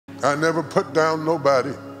I never put down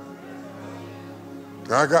nobody.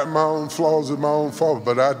 I got my own flaws and my own faults,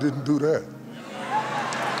 but I didn't do that.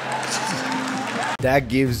 That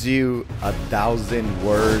gives you 1,000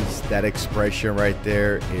 words. That expression right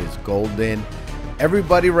there is golden.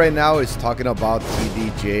 Everybody right now is talking about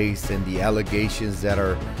TD Jakes and the allegations that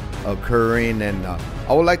are occurring, and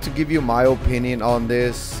I would like to give you my opinion on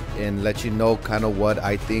this and let you know kind of what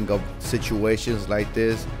I think of situations like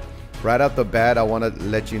this. Right off the bat, I want to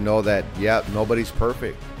let you know that, yeah, nobody's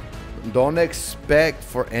perfect. Don't expect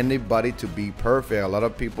for anybody to be perfect. A lot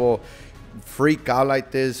of people freak out like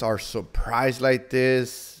this, are surprised like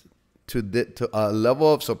this, to a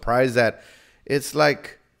level of surprise that it's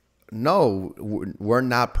like, no, we're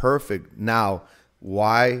not perfect. Now,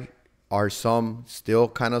 why are some still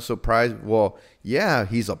kind of surprised? Well, yeah,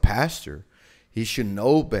 he's a pastor. He should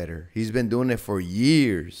know better. He's been doing it for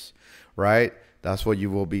years, right? That's what you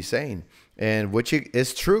will be saying, and which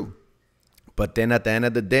is true. But then at the end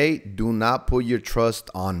of the day, do not put your trust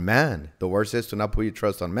on man. The word says do not put your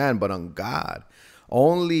trust on man, but on God.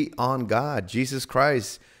 Only on God. Jesus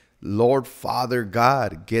Christ, Lord, Father,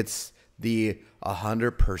 God gets the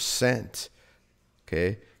 100%.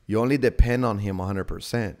 Okay? You only depend on him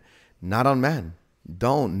 100%, not on man.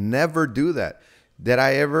 Never do that. Did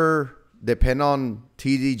I ever depend on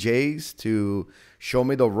TD Jakes to show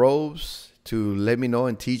me the ropes, to let me know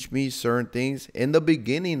and teach me certain things? In the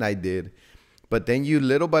beginning, I did. But then you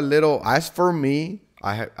little by little, as for me,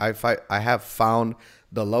 I have found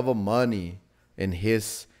the love of money in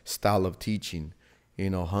his style of teaching. You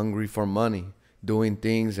know, hungry for money, doing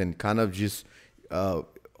things and kind of just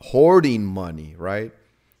hoarding money, right?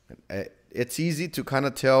 It's easy to kind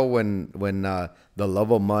of tell when the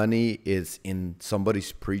love of money is in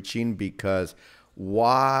somebody's preaching, because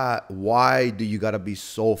why do you got to be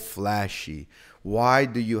so flashy? Why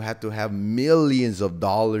do you have to have millions of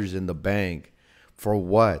dollars in the bank? For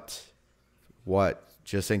what? What?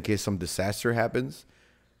 Just in case some disaster happens?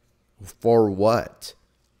 For what?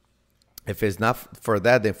 If it's not for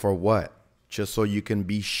that, then for what? Just so you can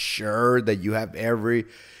be sure that you have every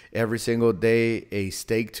single day a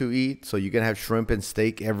steak to eat, so you can have shrimp and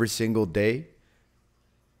steak every single day?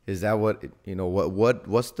 Is that what, you know,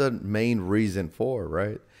 what's the main reason for,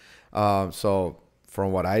 right? So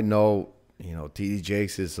from what I know, you know, TD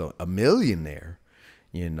Jakes is a millionaire,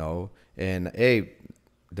 you know. And hey,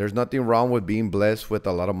 there's nothing wrong with being blessed with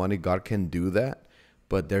a lot of money. God can do that.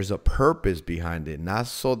 But there's a purpose behind it. Not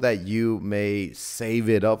so that you may save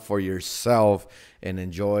it up for yourself and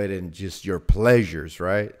enjoy it and just your pleasures,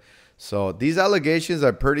 right? So these allegations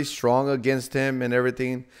are pretty strong against him and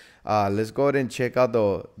everything. Let's go ahead and check out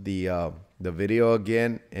the video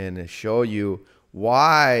again and show you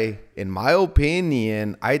why, in my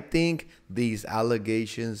opinion, I think these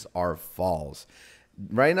allegations are false.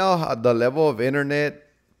 Right now, the level of internet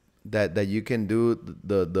that you can do,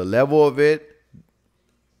 the level of it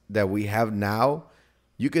that we have now,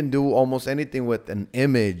 you can do almost anything with an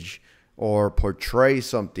image or portray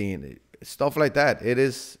something, stuff like that. It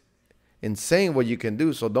is insane what you can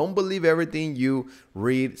do. So don't believe everything you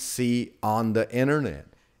read, see on the internet.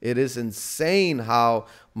 It is insane how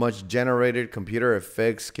much generated computer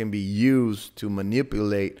effects can be used to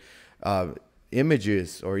manipulate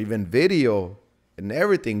images or even video and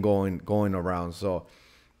everything going around. So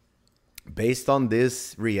based on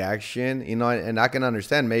this reaction, you know, and I can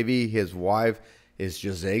understand maybe his wife is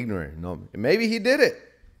just ignorant. No, maybe he did it.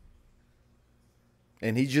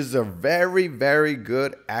 And he's just a very, very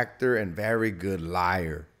good actor and very good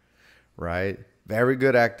liar, right? Very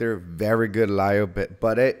good actor, very good liar.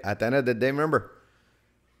 But at the end of the day, remember,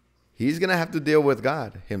 he's going to have to deal with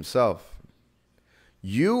God himself.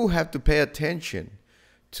 You have to pay attention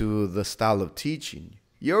to the style of teaching.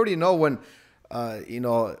 You already know when, you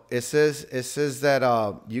know, it says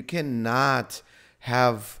that you cannot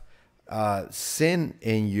have sin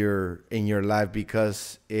in your life,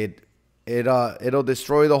 because it'll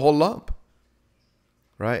destroy the whole lump,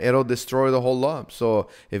 right? It'll destroy the whole lump. So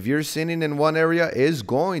if you're sinning in one area, it's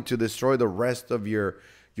going to destroy the rest of your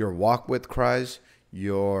walk with Christ,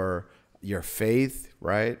 your faith,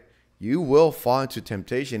 right? You will fall into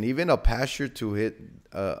temptation. Even a pastor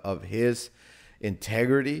of his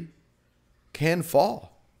integrity can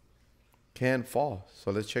fall.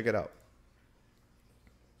 So let's check it out.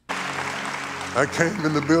 I came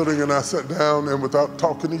in the building and I sat down, and without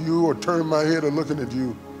talking to you or turning my head or looking at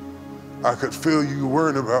you, I could feel you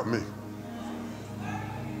worrying about me.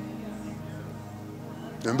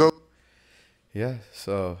 And those. Yeah,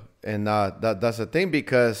 so, and that's the thing,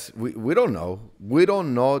 because we don't know. We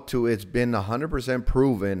don't know till it's been 100%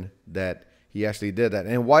 proven that he actually did that.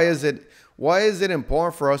 And why is it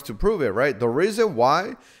important for us to prove it, right? The reason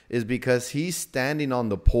why is because he's standing on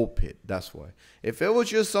the pulpit. That's why. If it was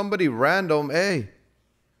just somebody random, hey,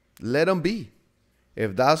 let them be.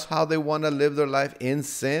 If that's how they want to live their life in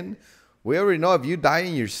sin, we already know if you die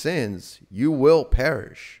in your sins, you will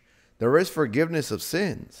perish. There is forgiveness of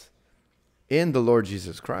sins in the Lord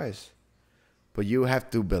Jesus Christ. But you have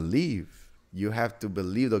to believe. You have to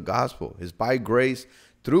believe the gospel. It's by grace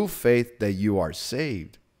through faith that you are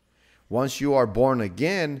saved. Once you are born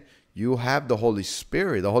again, you have the Holy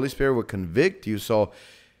Spirit. The Holy Spirit will convict you. So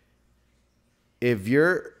if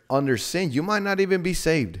you're under sin, you might not even be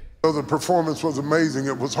saved. So the performance was amazing.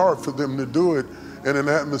 It was hard for them to do it in an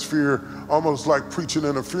atmosphere almost like preaching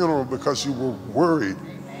in a funeral because you were worried.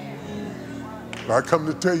 I come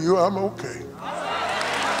to tell you I'm okay.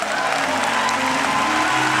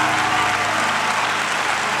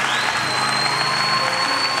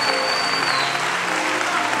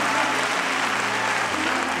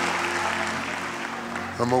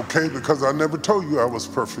 I'm okay because I never told you I was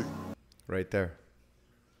perfect. Right there.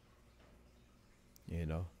 You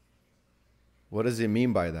know, what does it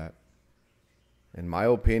mean by that? In my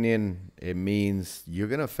opinion, it means you're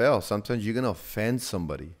going to fail. Sometimes you're going to offend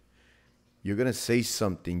somebody. You're going to say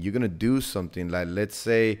something. You're going to do something. Like, let's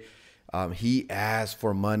say he asked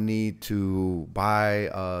for money to buy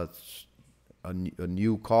a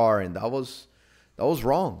new car, and that was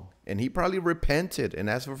wrong. And he probably repented and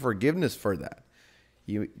asked for forgiveness for that.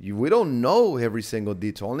 We don't know every single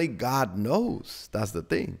detail. Only God knows. That's the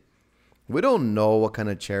thing. We don't know what kind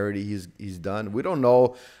of charity he's done. We don't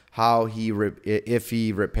know how if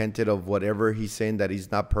he repented of whatever he's saying that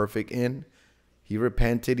he's not perfect in. He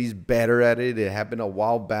repented. He's better at it. It happened a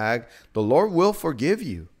while back. The Lord will forgive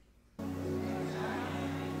you.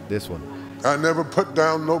 This one. I never put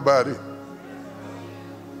down nobody.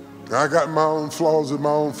 I got my own flaws and my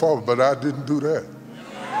own faults, but I didn't do that.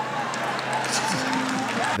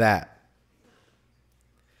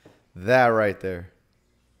 That right there.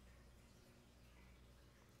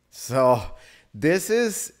 So this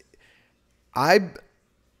is, I'm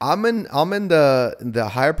in the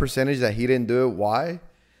higher percentage that he didn't do it. Why?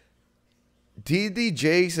 T.D.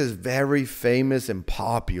 Jakes is very famous and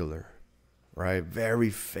popular, right? Very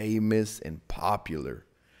famous and popular,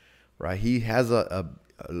 right? He has a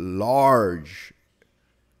large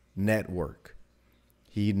network.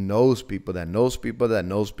 He knows people that knows people that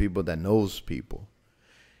knows people that knows people.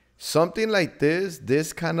 Something like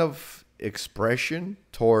this kind of expression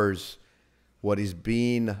towards what is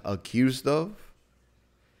being accused of,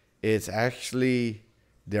 it's actually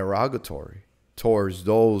derogatory towards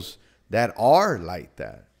those that are like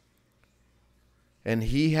that. And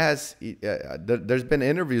he has, there's been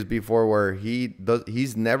interviews before where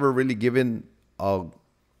he's never really given a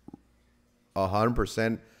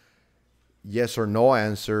 100% yes or no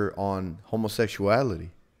answer on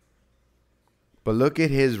homosexuality. But look at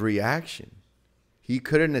his reaction. He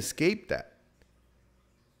couldn't escape that.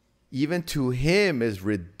 Even to him is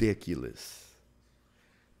ridiculous.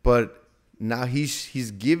 But now he's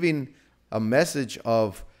giving a message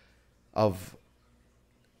of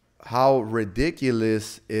how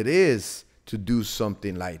ridiculous it is to do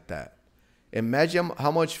something like that. Imagine how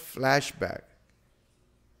much flashback,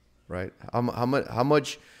 right? How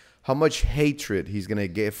much hatred he's gonna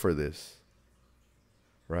get for this,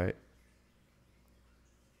 right?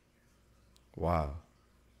 Wow.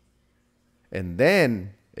 And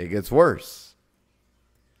then it gets worse.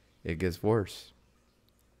 It gets worse.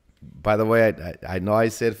 By the way, I know I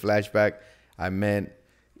said flashback. I meant,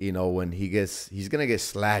 you know, when he's gonna get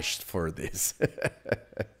slashed for this.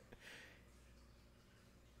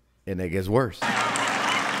 And it gets worse. Look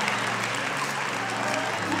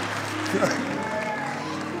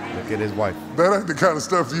at his wife. That ain't the kind of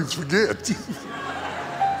stuff you forget.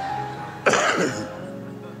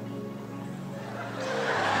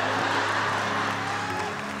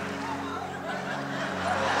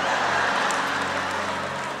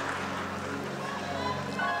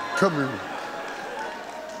 Come here.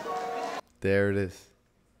 There it is.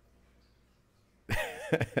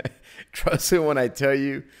 Trust me when I tell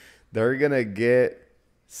you, they're going to get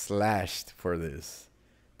slashed for this.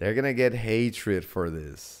 They're going to get hatred for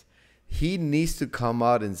this. He needs to come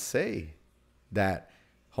out and say that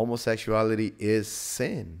homosexuality is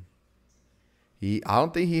sin. I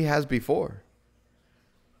don't think he has before.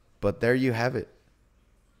 But there you have it.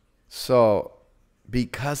 So,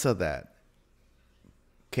 because of that,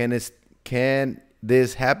 can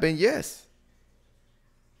this happen? Yes.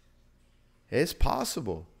 It's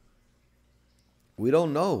possible. We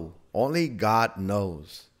don't know. Only God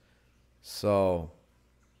knows. So,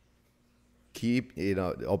 keep,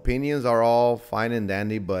 opinions are all fine and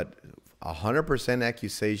dandy, but 100%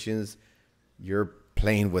 accusations, you're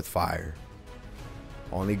playing with fire.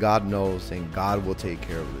 Only God knows, and God will take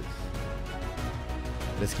care of this.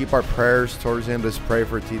 Let's keep our prayers towards him. Let's pray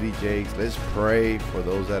for TD Jakes. Let's pray for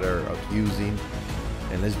those that are accusing,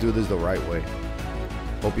 and let's do this the right way.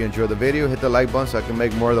 Hope you enjoyed the video. Hit the like button so I can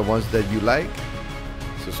make more of the ones that you like.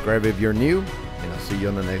 Subscribe if you're new, and I'll see you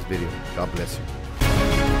on the next video. God bless you.